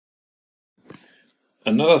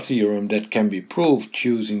Another theorem that can be proved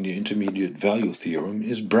using the intermediate value theorem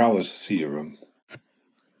is Brouwer's theorem.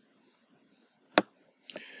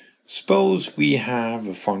 Suppose we have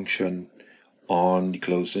a function on the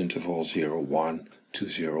closed interval 0, 1 to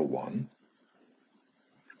 0, 1.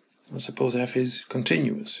 And suppose f is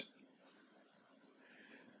continuous.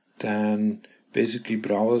 Then basically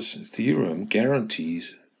Brouwer's theorem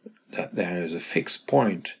guarantees that there is a fixed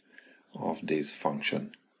point of this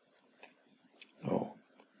function. Oh,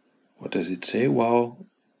 what does it say? Well,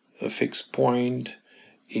 a fixed point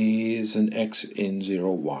is an x in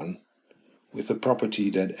 0, 1 with the property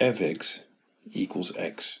that fx equals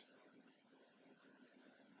x.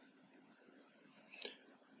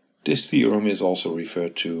 This theorem is also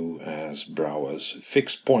referred to as Brouwer's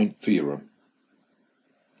fixed point theorem.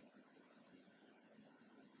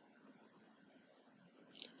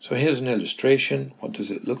 So here's an illustration. What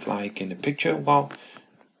does it look like in the picture? Well,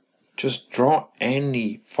 just draw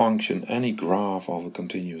any function, any graph of a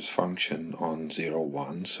continuous function on 0,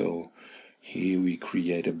 1. So here we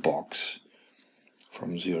create a box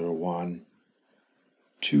from 0, 1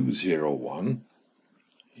 to 0, 1.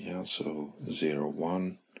 Yeah, so 0,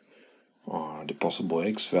 1 are the possible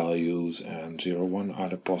x values and 0, 1 are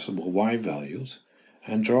the possible y values.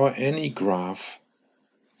 And draw any graph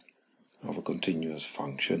of a continuous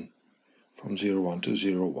function from 0, 1 to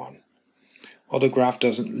 0, 1. Well, the graph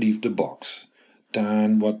doesn't leave the box.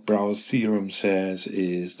 Then what Brouwer's theorem says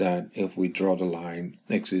is that if we draw the line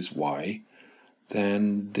x is y,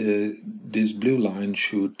 then this blue line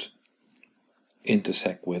should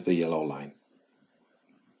intersect with the yellow line.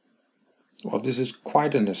 Well, this is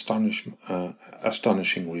quite an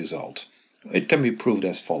astonishing result. It can be proved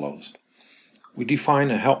as follows. We define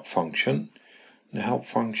a help function. The help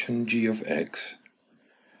function g of x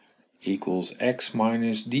equals x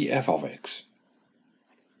minus df of x.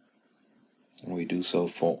 We do so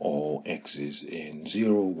for all x's in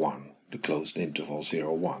 0, 1, the closed interval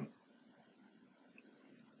 0, 1.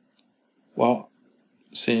 Well,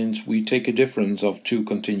 since we take a difference of two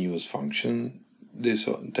continuous functions,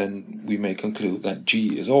 then we may conclude that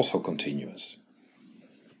g is also continuous,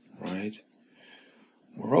 right?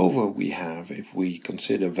 Moreover, we have, if we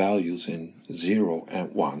consider values in 0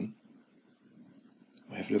 and 1,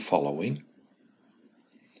 we have the following.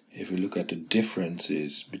 If we look at the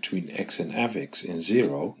differences between x and fx in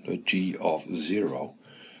 0, the g of 0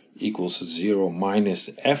 equals 0 minus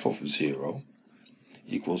f of 0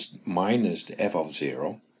 equals minus the f of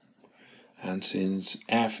 0. And since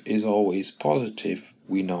f is always positive,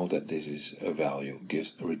 we know that this is a value,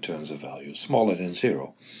 returns a value smaller than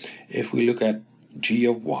 0. If we look at g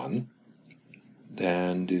of 1,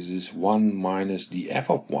 then this is 1 minus the f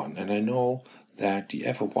of 1, and I know that the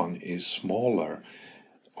f of 1 is smaller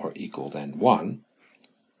or equal than 1,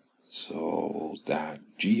 so that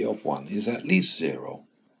g of 1 is at least 0.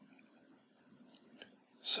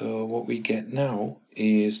 So what we get now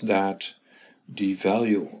is that the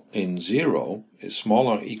value in 0 is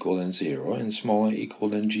smaller or equal than 0 and smaller or equal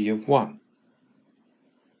than g of 1.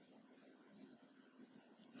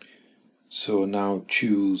 So now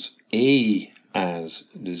choose A as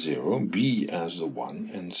the 0, B as the 1,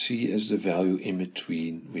 and C as the value in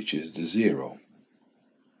between, which is the 0.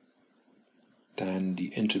 Then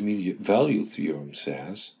the intermediate value theorem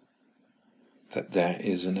says that there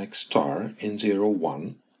is an x star in 0,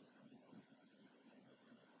 1,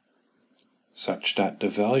 such that the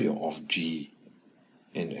value of g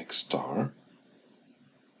in x star,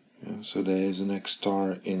 so there is an x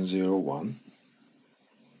star in 0, 1,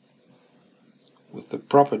 with the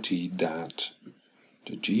property that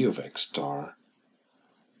the g of x star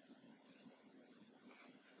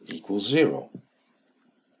equals 0.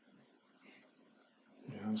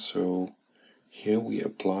 So here we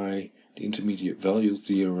apply the intermediate value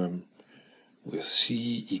theorem with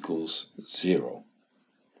c equals 0.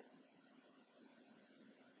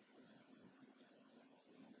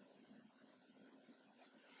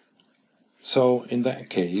 So in that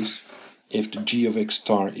case, if the g of x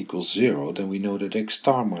star equals 0, then we know that x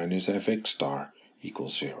star minus fx star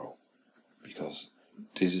equals 0, because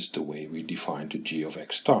this is the way we define the g of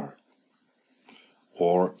x star.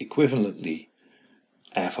 Or equivalently,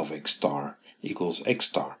 f of x star equals x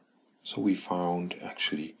star. So we found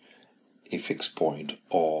actually a fixed point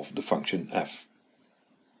of the function f.